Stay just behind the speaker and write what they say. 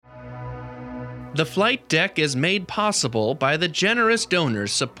The Flight Deck is made possible by the generous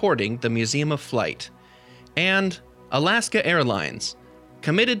donors supporting the Museum of Flight, and Alaska Airlines,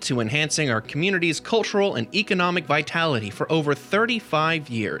 committed to enhancing our community's cultural and economic vitality for over 35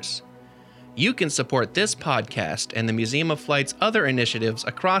 years. You can support this podcast and the Museum of Flight's other initiatives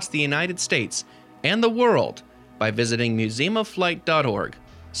across the United States and the world by visiting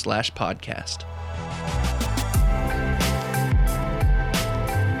museumofflight.org/podcast.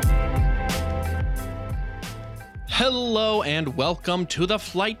 Hello and welcome to The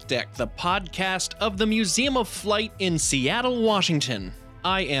Flight Deck, the podcast of the Museum of Flight in Seattle, Washington.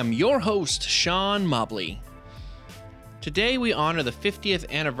 I am your host, Sean Mobley. Today we honor the 50th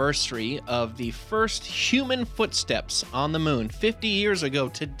anniversary of the first human footsteps on the moon 50 years ago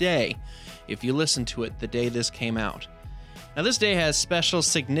today, if you listen to it the day this came out. Now this day has special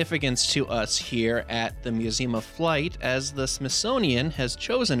significance to us here at the Museum of Flight as the Smithsonian has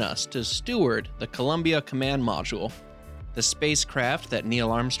chosen us to steward the Columbia Command Module, the spacecraft that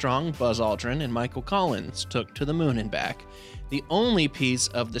Neil Armstrong, Buzz Aldrin, and Michael Collins took to the moon and back, the only piece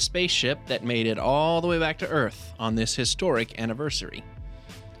of the spaceship that made it all the way back to Earth on this historic anniversary.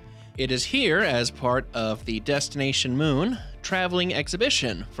 It is here as part of the Destination Moon traveling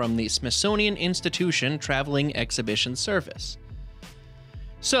exhibition from the Smithsonian Institution Traveling Exhibition Service.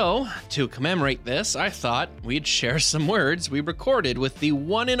 So, to commemorate this, I thought we'd share some words we recorded with the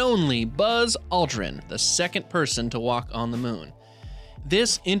one and only Buzz Aldrin, the second person to walk on the moon.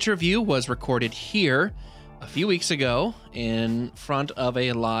 This interview was recorded here a few weeks ago in front of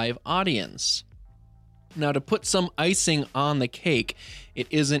a live audience. Now, to put some icing on the cake, it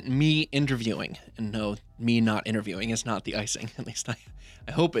isn't me interviewing. And no, me not interviewing is not the icing. At least I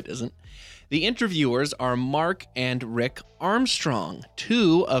hope it isn't. The interviewers are Mark and Rick Armstrong,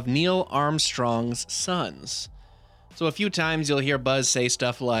 two of Neil Armstrong's sons. So a few times you'll hear Buzz say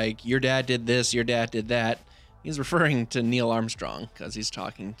stuff like, "Your dad did this, your dad did that." He's referring to Neil Armstrong because he's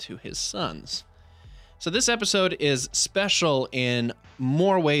talking to his sons. So this episode is special in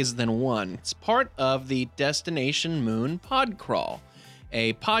more ways than one. It's part of the Destination Moon Pod Crawl,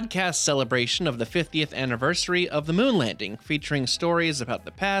 a podcast celebration of the 50th anniversary of the moon landing, featuring stories about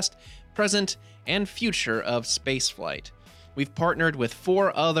the past, present, and future of spaceflight. We've partnered with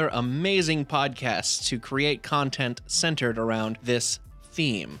 4 other amazing podcasts to create content centered around this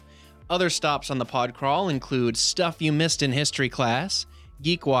theme. Other stops on the Pod Crawl include Stuff You Missed in History Class,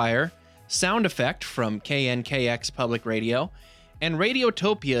 GeekWire, Sound Effect from KNKX Public Radio, and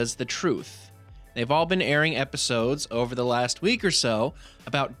Radiotopia's The Truth. They've all been airing episodes over the last week or so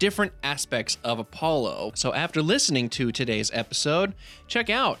about different aspects of Apollo. So after listening to today's episode, check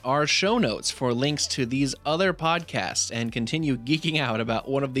out our show notes for links to these other podcasts and continue geeking out about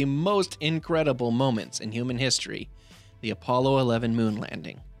one of the most incredible moments in human history, the Apollo 11 moon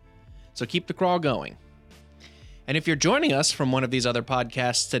landing. So keep the crawl going. And if you're joining us from one of these other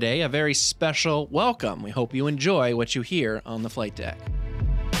podcasts today, a very special welcome. We hope you enjoy what you hear on the Flight Deck.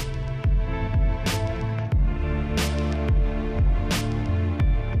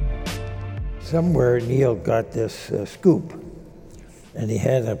 Somewhere Neil got this scoop, and he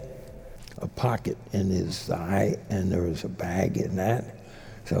had a pocket in his thigh, and there was a bag in that,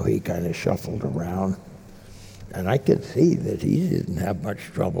 so he kind of shuffled around. And I could see that he didn't have much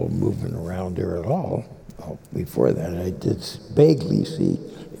trouble moving around there at all. Before that, I did vaguely see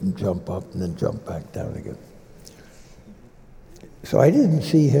him jump up and then jump back down again. So I didn't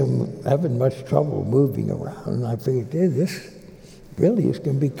see him having much trouble moving around. I figured, hey, this really is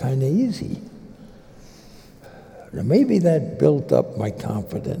going to be kind of easy. Now, maybe that built up my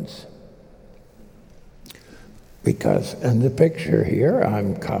confidence. Because in the picture here,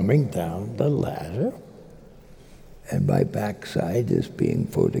 I'm coming down the ladder, and my backside is being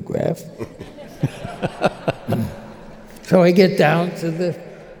photographed. So I get down to the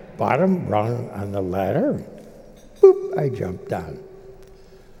bottom rung on the ladder. Boop, I jump down.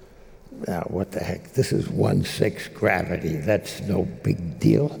 Now, what the heck? This is 1/6 gravity. That's no big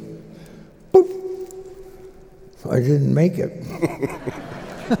deal. Boop. I didn't make it.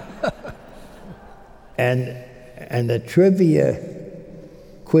 And the trivia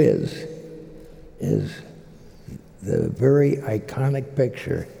quiz is the very iconic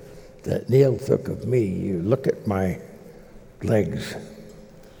picture that Neil took of me. You look at my legs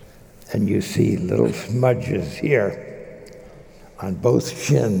and you see little smudges here on both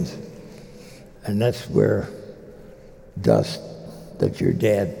shins, and that's where dust that your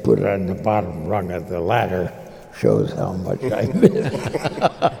dad put on the bottom rung of the ladder shows how much I missed.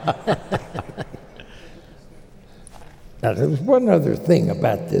 Now, there was one other thing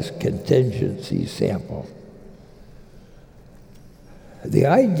about this contingency sample. The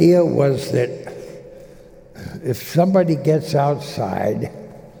idea was that if somebody gets outside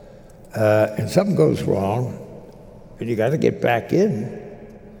and something goes wrong, and you got to get back in,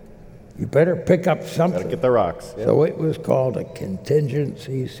 you better pick up something. Gotta get the rocks. Yeah. So it was called a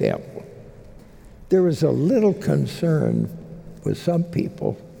contingency sample. There was a little concern with some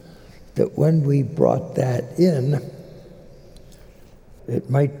people that when we brought that in, it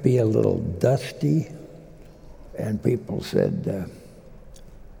might be a little dusty, and people said,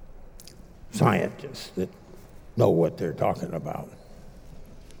 scientists that know what they're talking about,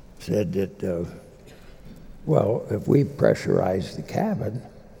 said that, well, if we pressurize the cabin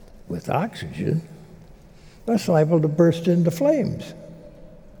with oxygen, that's liable to burst into flames.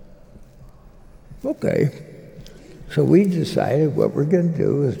 Okay. So we decided what we're going to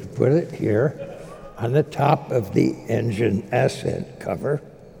do is to put it here on the top of the engine ascent cover.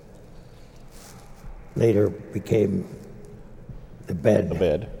 Later became the bed.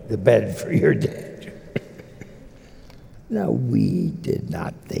 The bed for your dad. Now, we did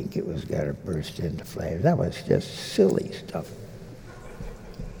not think it was going to burst into flames. That was just silly stuff.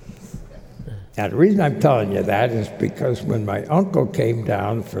 Now, the reason I'm telling you that is because when my uncle came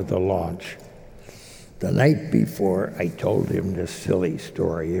down for the launch, the night before, I told him this silly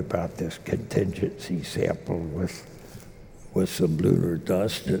story about this contingency sample with some lunar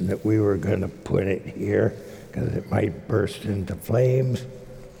dust, and that we were going to put it here because it might burst into flames.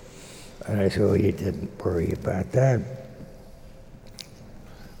 And I said, well, you didn't worry about that.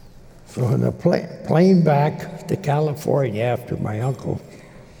 So on the plane back to California after my uncle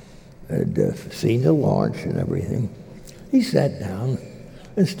had seen the launch and everything, he sat down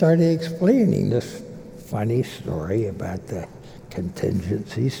and started explaining this funny story about the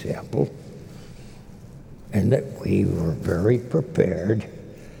contingency sample, and that we were very prepared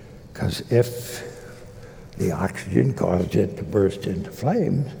because if the oxygen caused it to burst into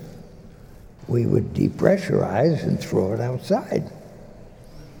flames, we would depressurize and throw it outside.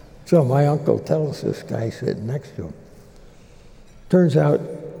 So my uncle tells this guy sitting next to him. Turns out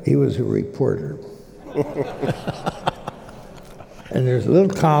he was a reporter. And there's a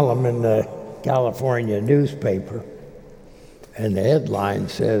little column in the California newspaper, and the headline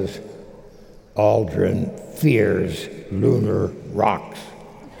says, Aldrin fears lunar rocks.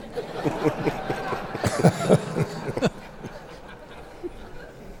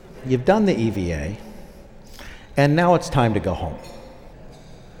 You've done the EVA, and now it's time to go home.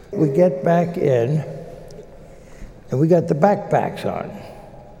 We get back in, and we got the backpacks on.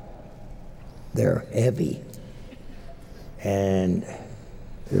 They're heavy. And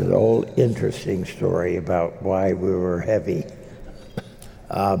there's an old interesting story about why we were heavy.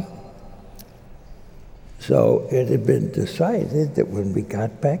 So it had been decided that when we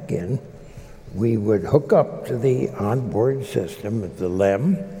got back in, we would hook up to the onboard system of the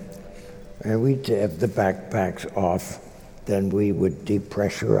LEM, and we'd have the backpacks off. Then we would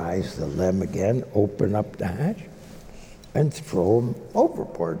depressurize the LEM again, open up the hatch, and throw them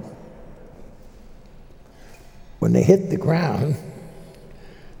overboard. When they hit the ground,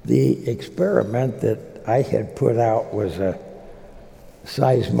 the experiment that I had put out was a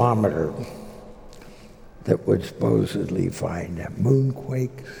seismometer that would supposedly find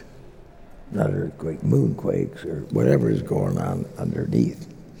moonquakes, not earthquakes, moonquakes, or whatever is going on underneath.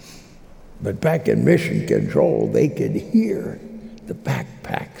 But back in Mission Control, they could hear the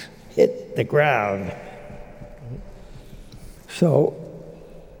backpacks hit the ground. So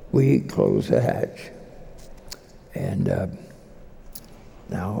we closed the hatch, and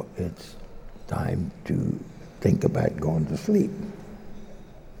now it's time to think about going to sleep.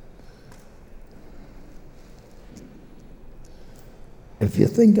 If you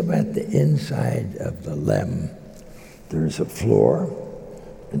think about the inside of the LEM, there's a floor,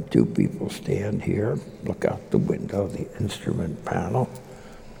 and two people stand here, look out the window, the instrument panel,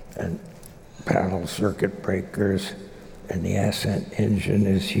 and panel circuit breakers, and the ascent engine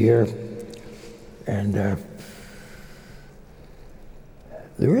is here. And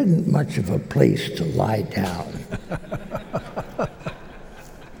there isn't much of a place to lie down.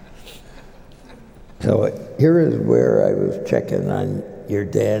 So here is where I was checking on your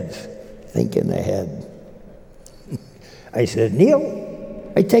dad's thinking ahead. I said,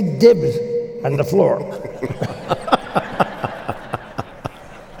 Neil, I take dibs on the floor.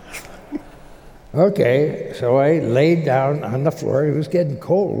 Okay, so I laid down on the floor. It was getting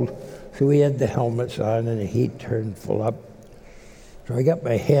cold, so we had the helmets on and the heat turned full up. So I got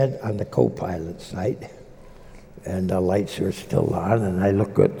my head on the co-pilot side, and the lights are still on, and I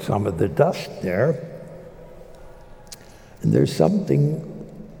look at some of the dust there. And there's something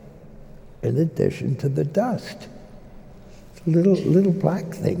in addition to the dust. It's a little black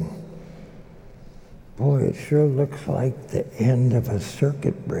thing. Boy, it sure looks like the end of a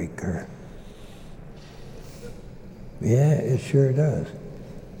circuit breaker. Yeah, it sure does.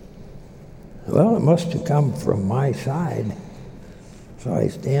 Well, it must have come from my side. So I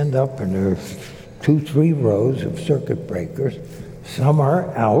stand up, and there's 2-3 rows of circuit breakers. Some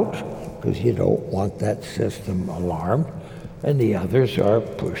are out, because you don't want that system alarmed, and the others are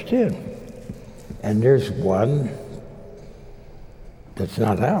pushed in. And there's one that's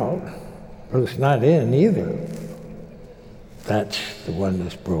not out, but it's not in either. That's the one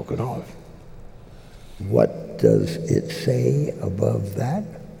that's broken off. What does it say above that?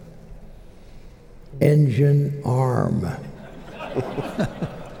 Engine arm.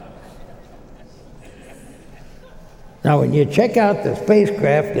 Now, when you check out the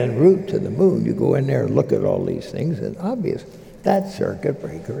spacecraft en route to the moon, you go in there and look at all these things, and obvious, that circuit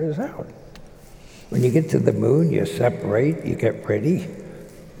breaker is out. When you get to the moon, you separate, you get ready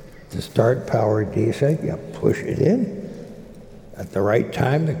to start power descent, you push it in. At the right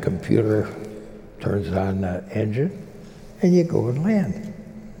time, the computer turns on the engine, and you go and land.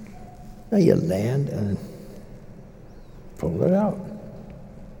 Now you land and pull it out.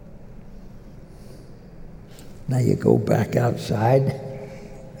 Now you go back outside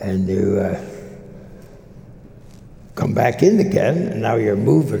and you come back in again, and now you're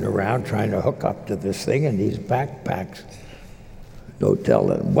moving around trying to hook up to this thing, and these backpacks, no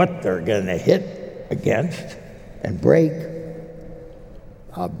telling what they're going to hit against and break.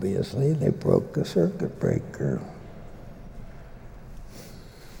 Obviously, they broke a circuit breaker.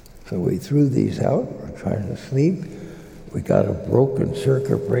 So we threw these out. We're trying to sleep. We got a broken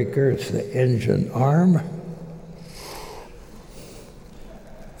circuit breaker. It's the engine arm.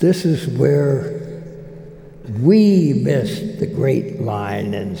 This is where we missed the great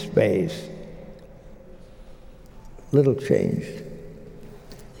line in space. Little changed.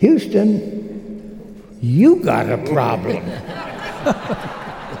 Houston, you got a problem.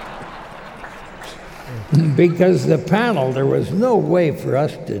 Because the panel, there was no way for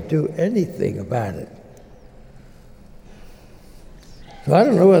us to do anything about it. So I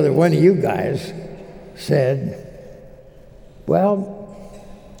don't know whether one of you guys said, well,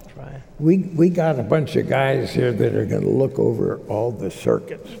 we got a bunch of guys here that are going to look over all the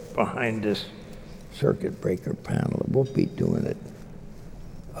circuits behind this circuit breaker panel. We'll be doing it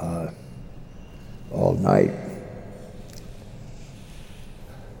all night.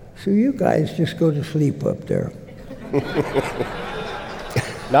 So you guys just go to sleep up there.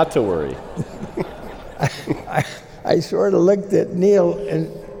 Not to worry. I sort of looked at Neil, and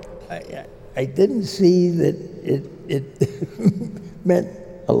I didn't see that it meant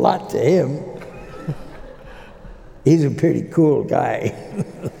a lot to him. He's a pretty cool guy.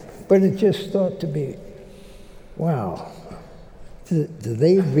 But it just thought to me, wow, do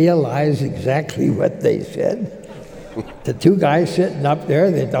they realize exactly what they said? The two guys sitting up there,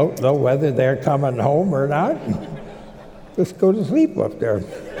 they don't know whether they're coming home or not. Just go to sleep up there.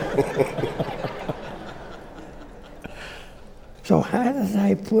 So how did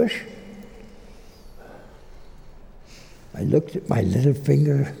I push? I looked at my little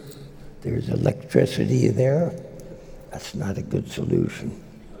finger. There's electricity there. That's not a good solution.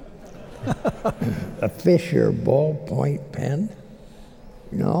 A Fisher ballpoint pen?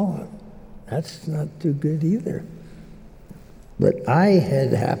 No, that's not too good either. But I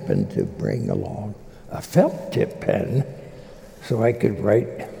had happened to bring along a felt tip pen so I could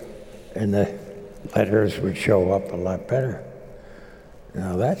write and the letters would show up a lot better.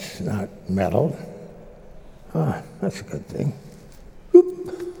 Now that's not metal. That's a good thing.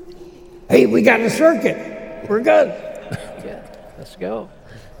 Whoop. Hey, we got a circuit. We're good. Yeah, let's go.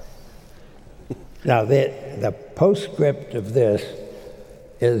 Now the postscript of this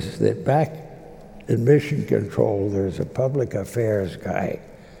is that back in Mission Control, there's a public affairs guy,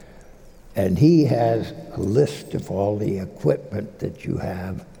 and he has a list of all the equipment that you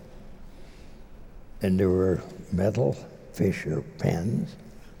have. And there were metal Fisher pens,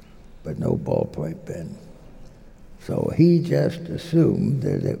 but no ballpoint pen. So he just assumed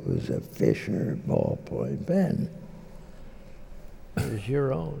that it was a Fisher ballpoint pen. It was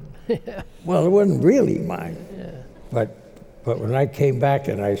your own. Well, it wasn't really mine. Yeah. But when I came back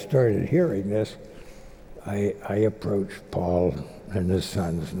and I started hearing this, I approached Paul and his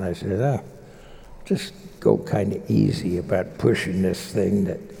sons, and I said, just go kind of easy about pushing this thing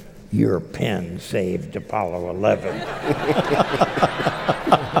that your pen saved Apollo 11.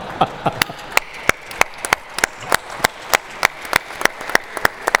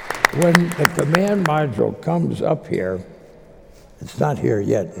 When the command module comes up here, it's not here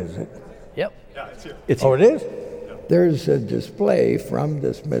yet, is it? Yep. Yeah, it's here. It is? Yeah. There's a display from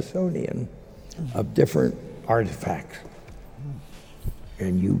the Smithsonian of different artifacts.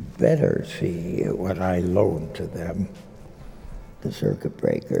 And you better see what I loaned to them, the circuit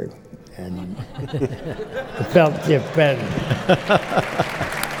breaker and the felt tip pen.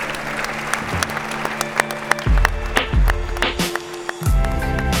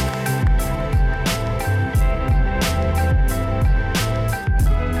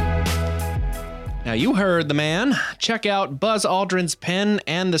 Now you heard the man. Check out Buzz Aldrin's pen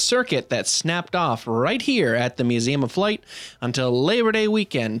and the circuit that snapped off right here at the Museum of Flight until Labor Day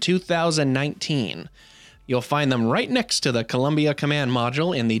weekend 2019. You'll find them right next to the Columbia Command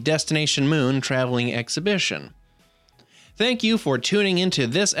Module in the Destination Moon Traveling Exhibition. Thank you for tuning into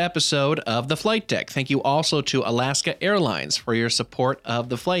this episode of The Flight Deck. Thank you also to Alaska Airlines for your support of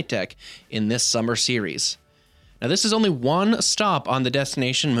The Flight Deck in this summer series. Now this is only one stop on the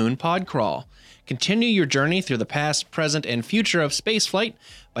Destination Moon pod crawl. Continue your journey through the past, present, and future of spaceflight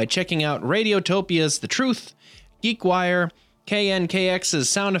by checking out Radiotopia's The Truth, GeekWire, KNKX's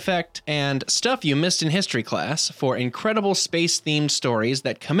Sound Effect, and Stuff You Missed in History Class for incredible space-themed stories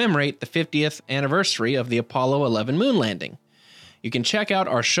that commemorate the 50th anniversary of the Apollo 11 moon landing. You can check out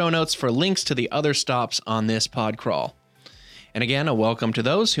our show notes for links to the other stops on this pod crawl. And again, a welcome to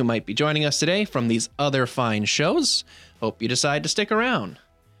those who might be joining us today from these other fine shows. Hope you decide to stick around.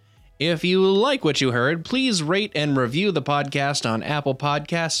 If you like what you heard, please rate and review the podcast on Apple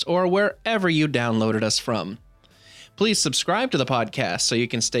Podcasts or wherever you downloaded us from. Please subscribe to the podcast so you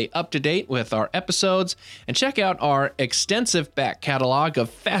can stay up to date with our episodes and check out our extensive back catalog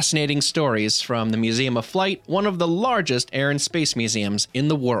of fascinating stories from the Museum of Flight, one of the largest air and space museums in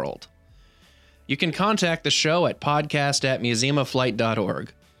the world. You can contact the show at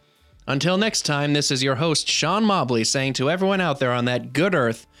podcast@museumofflight.org. Until next time, this is your host, Sean Mobley, saying to everyone out there on that good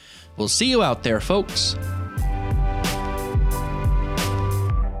earth, we'll see you out there, folks.